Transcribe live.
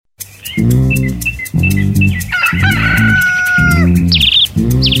Welcome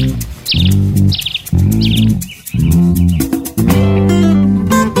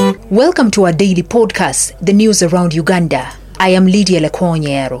to our daily podcast, The News Around Uganda. I am Lydia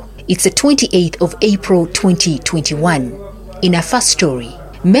Lekonyero. It's the 28th of April 2021. In our first story,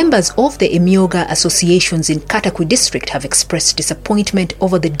 members of the Emyoga associations in Katakwi district have expressed disappointment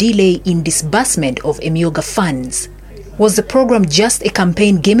over the delay in disbursement of Emyoga funds. Was the program just a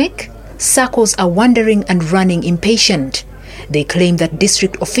campaign gimmick? SACCOs are wondering and running impatient. They claim that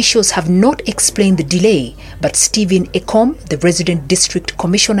district officials have not explained the delay, but Stephen Ekom, the resident district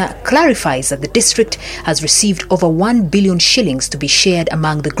commissioner, clarifies that the district has received over 1 billion shillings to be shared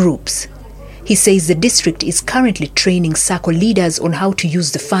among the groups. He says the district is currently training SACCO leaders on how to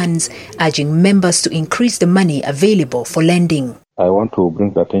use the funds, urging members to increase the money available for lending. I want to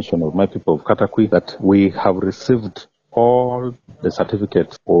bring the attention of my people of Katakwi that we have received all the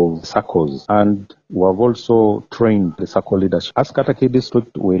certificates of SACCOs, and we have also trained the SACCO leadership. As Katakwi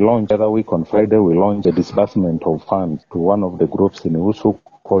district, we launched the other week on Friday, we launched the disbursement of funds to one of the groups in Usu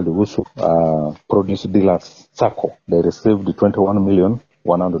called the Usu Produce Dealers SACCO. They received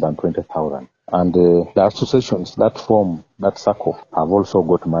 21,120,000. And the associations that form that SACCO have also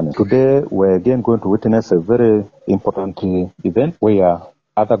got money. Today, we're again going to witness a very important event where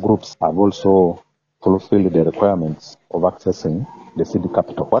other groups have also fulfilled the requirements of accessing the city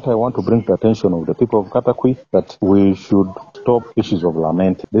capital. What I want to bring to the attention of the people of Katakwi, that we should stop issues of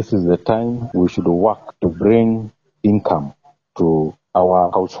lament. This is the time we should work to bring income to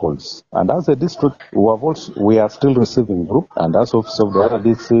our households. And as a district, we are still receiving group, and as office of the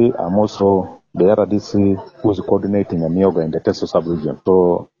RDC, I'm also the RDC who is coordinating Emyoga in the Teso sub-region.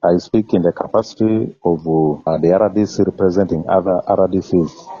 So I speak in the capacity of the RDC representing other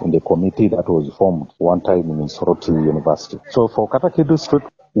RDCs in the committee that was formed one time in Soroti University. So for Katakwi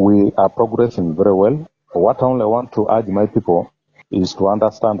district, we are progressing very well. What I only want to urge my people is to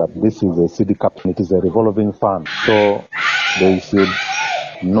understand that this is a city capital. It is a revolving fund. So they should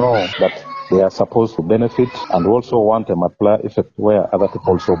know that they are supposed to benefit and also want a multiplier effect where other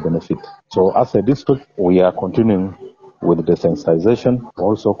people also benefit. So as a district, we are continuing with the sensitization,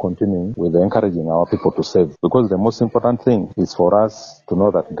 also continuing with encouraging our people to save. Because the most important thing is for us to know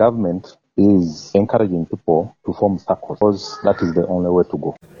that government is encouraging people to form SACCOs, because that is the only way to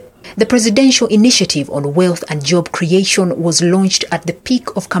go. The Presidential Initiative on Wealth and Job Creation was launched at the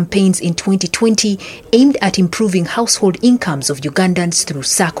peak of campaigns in 2020, aimed at improving household incomes of Ugandans through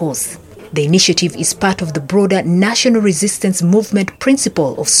SACCOs. The initiative is part of the broader national resistance movement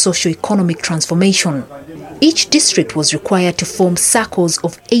principle of socio-economic transformation. Each district was required to form SACCOs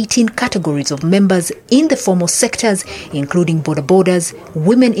of 18 categories of members in the formal sectors, including bodabodas,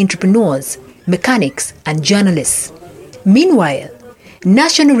 women entrepreneurs, mechanics, and journalists. Meanwhile,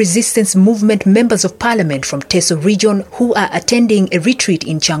 National Resistance Movement members of parliament from Teso region who are attending a retreat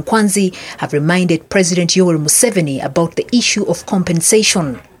in Chankwanzi have reminded President Yoweri Museveni about the issue of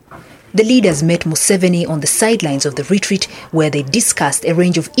compensation. The leaders met Museveni on the sidelines of the retreat, where they discussed a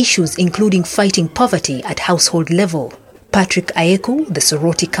range of issues including fighting poverty at household level. Patrick Ayeku, the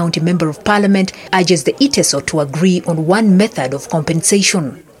Soroti County Member of Parliament, urges the ITESO to agree on one method of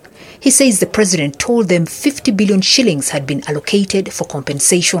compensation. He says the president told them 50 billion shillings had been allocated for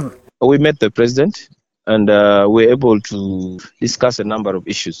compensation. We met the president and we were able to discuss a number of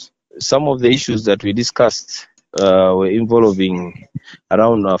issues. Some of the issues that we discussed were involving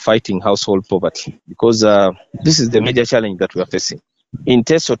around fighting household poverty, because this is the major challenge that we are facing. In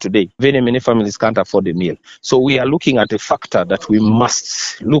Teso today, very many families can't afford a meal. So we are looking at a factor that we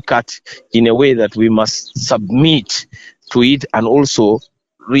must look at in a way that we must submit to it and also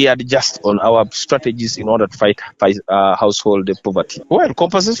readjust on our strategies in order to fight household poverty. Well,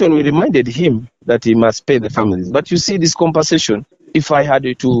 compensation, we reminded him that he must pay the families. But you see, this compensation, if I had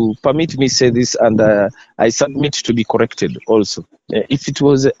to permit me say this, and I submit to be corrected also, if it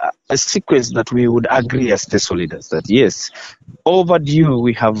was a sequence that we would agree as Teso leaders that yes, overdue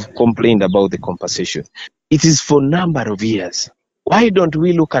we have complained about the compensation. It is for a number of years. Why don't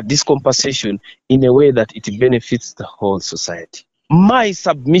we look at this compensation in a way that it benefits the whole society? My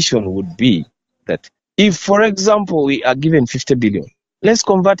submission would be that if, for example, we are given 50 billion, let's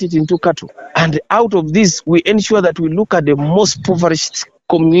convert it into cattle. And out of this, we ensure that we look at the most impoverished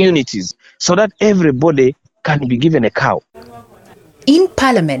communities so that everybody can be given a cow. In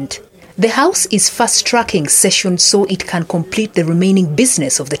Parliament, the House is fast-tracking sessions so it can complete the remaining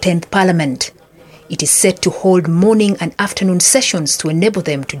business of the 10th Parliament. It is set to hold morning and afternoon sessions to enable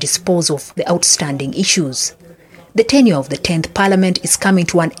them to dispose of the outstanding issues. The tenure of the 10th Parliament is coming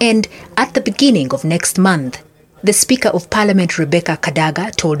to an end at the beginning of next month. The Speaker of Parliament, Rebecca Kadaga,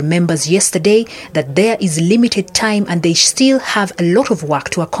 told members yesterday that there is limited time and they still have a lot of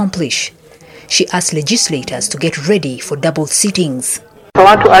work to accomplish. She asked legislators to get ready for double sittings. I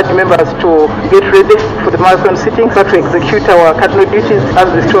want to urge members to get ready for the marathon sittings, to execute our cardinal duties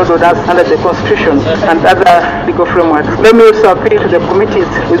as restored on us under the Constitution and other legal frameworks. Let me also appeal to the committees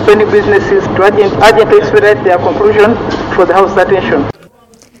with pending businesses to urgently expedite their conclusion for the House attention.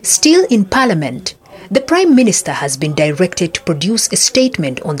 Still in Parliament, the Prime Minister has been directed to produce a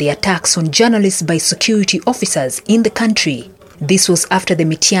statement on the attacks on journalists by security officers in the country. This was after the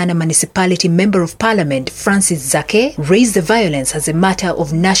Mityana Municipality Member of Parliament, Francis Zake, raised the violence as a matter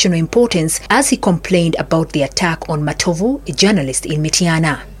of national importance as he complained about the attack on Matovu, a journalist in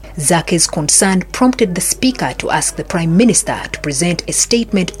Mityana. Zake's concern prompted the Speaker to ask the Prime Minister to present a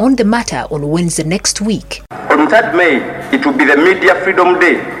statement on the matter on Wednesday next week. On 3rd May, it will be the Media Freedom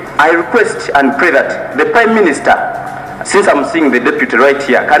Day. I request and pray that the Prime Minister, since I'm seeing the Deputy right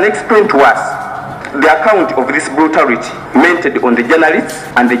here, can explain to us the account of this brutality meted on the journalists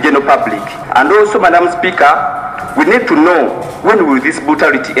and the general public. And also, Madam Speaker, we need to know when will this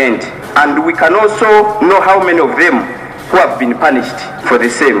brutality end. And we can also know how many of them who have been punished for the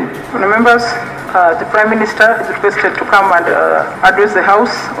same. Members, the Prime Minister is requested to come and address the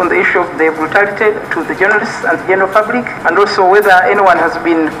House on the issue of the brutality to the journalists and the general public, and also whether anyone has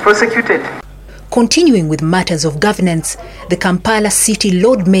been prosecuted. Continuing with matters of governance, the Kampala City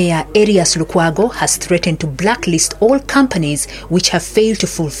Lord Mayor Erias Lukwago has threatened to blacklist all companies which have failed to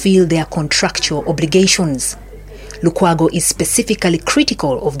fulfill their contractual obligations. Lukwago is specifically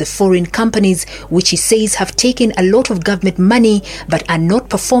critical of the foreign companies which he says have taken a lot of government money but are not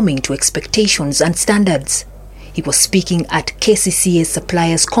performing to expectations and standards. He was speaking at KCCA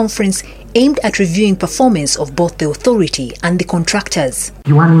Suppliers Conference aimed at reviewing performance of both the authority and the contractors.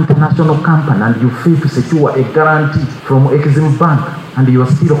 You are an international company and you fail to secure a guarantee from Exim Bank and you are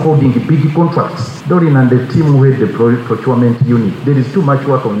still holding big contracts. Doreen and the team with the procurement unit, there is too much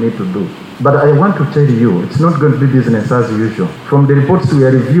work we need to do. But I want to tell you, it's not going to be business as usual. From the reports we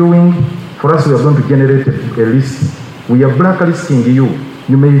are reviewing, for us we are going to generate a list. We are blacklisting you.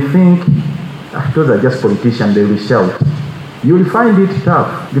 You may think, those are just politicians, they will shout. You will find it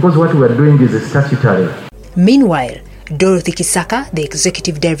tough because what we are doing is statutory. Meanwhile, Dorothy Kisaka, the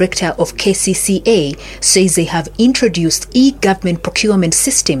Executive Director of KCCA, says they have introduced e-government procurement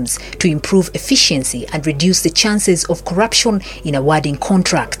systems to improve efficiency and reduce the chances of corruption in awarding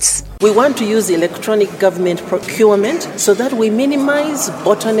contracts. We want to use electronic government procurement so that we minimize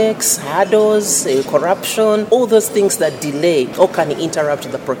bottlenecks, hurdles, corruption, all those things that delay or can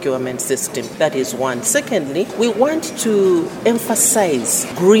interrupt the procurement system. That is one. Secondly, we want to emphasize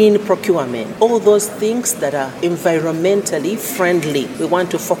green procurement, all those things that are environmentally friendly. We want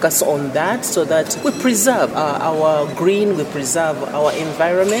to focus on that so that we preserve our green, we preserve our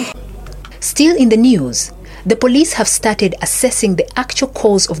environment. Still in the news, the police have started assessing the actual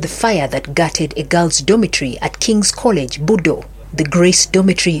cause of the fire that gutted a girls' dormitory at King's College, Budo. The Grace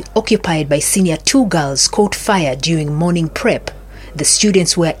dormitory, occupied by senior 2 girls, caught fire during morning prep. The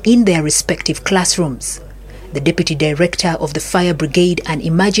students were in their respective classrooms. The Deputy Director of the Fire Brigade and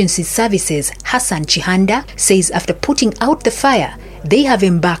Emergency Services, Hassan Chihanda, says after putting out the fire, they have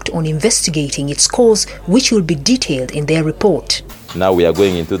embarked on investigating its cause, which will be detailed in their report. Now we are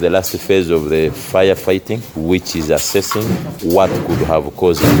going into the last phase of the firefighting, which is assessing what could have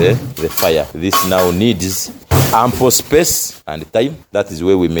caused the fire. This now needs ample space and time. That is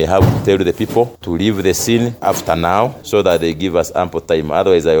where we may have to tell the people to leave the scene after now so that they give us ample time.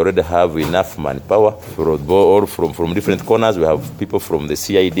 Otherwise, I already have enough manpower from different corners. We have people from the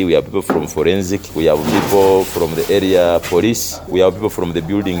CID, we have people from forensic, we have people from the area police, we have people from the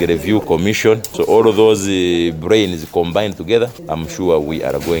building review commission. So all of those brains combined together, I'm sure we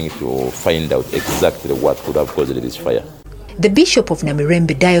are going to find out exactly what could have caused this fire. The Bishop of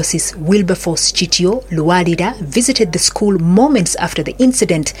Namirembe Diocese, Wilberforce Chitio Lualida, visited the school moments after the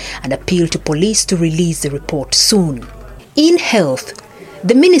incident and appealed to police to release the report soon. In health,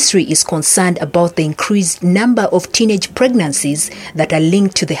 the ministry is concerned about the increased number of teenage pregnancies that are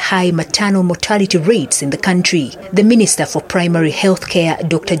linked to the high maternal mortality rates in the country. The Minister for Primary Health Care,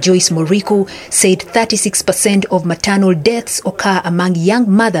 Dr. Joyce Moriku, said 36% of maternal deaths occur among young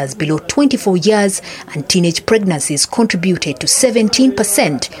mothers below 24 years, and teenage pregnancies contributed to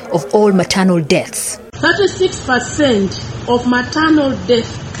 17% of all maternal deaths. 36% of maternal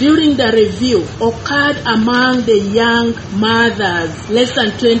deaths during the review occurred among the young mothers less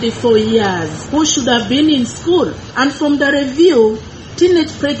than 24 years who should have been in school. And from the review,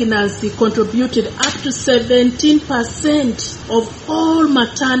 teenage pregnancy contributed up to 17% of all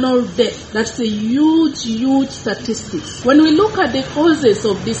maternal death. That's a huge, huge statistics. When we look at the causes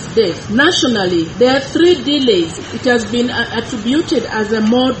of this death, nationally, there are 3 delays. It has been attributed as a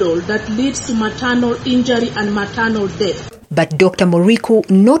model that leads to maternal injury and maternal death. But Dr. Muriku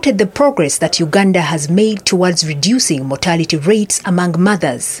noted the progress that Uganda has made towards reducing mortality rates among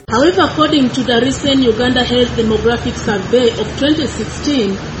mothers. However, according to the recent Uganda Health Demographic Survey of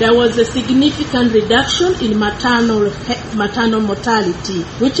 2016, there was a significant reduction in maternal mortality,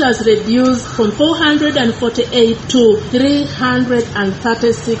 which has reduced from 448 to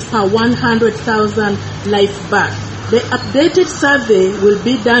 336 per 100,000 life births. The updated survey will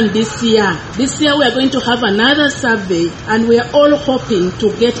be done this year. This year we are going to have another survey, and we are all hoping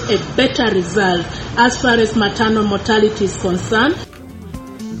to get a better result as far as maternal mortality is concerned.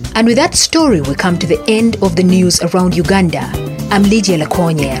 And with that story, we come to the end of the news around Uganda. I'm Lydia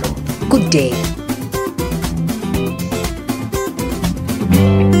Lakonyero. Good day.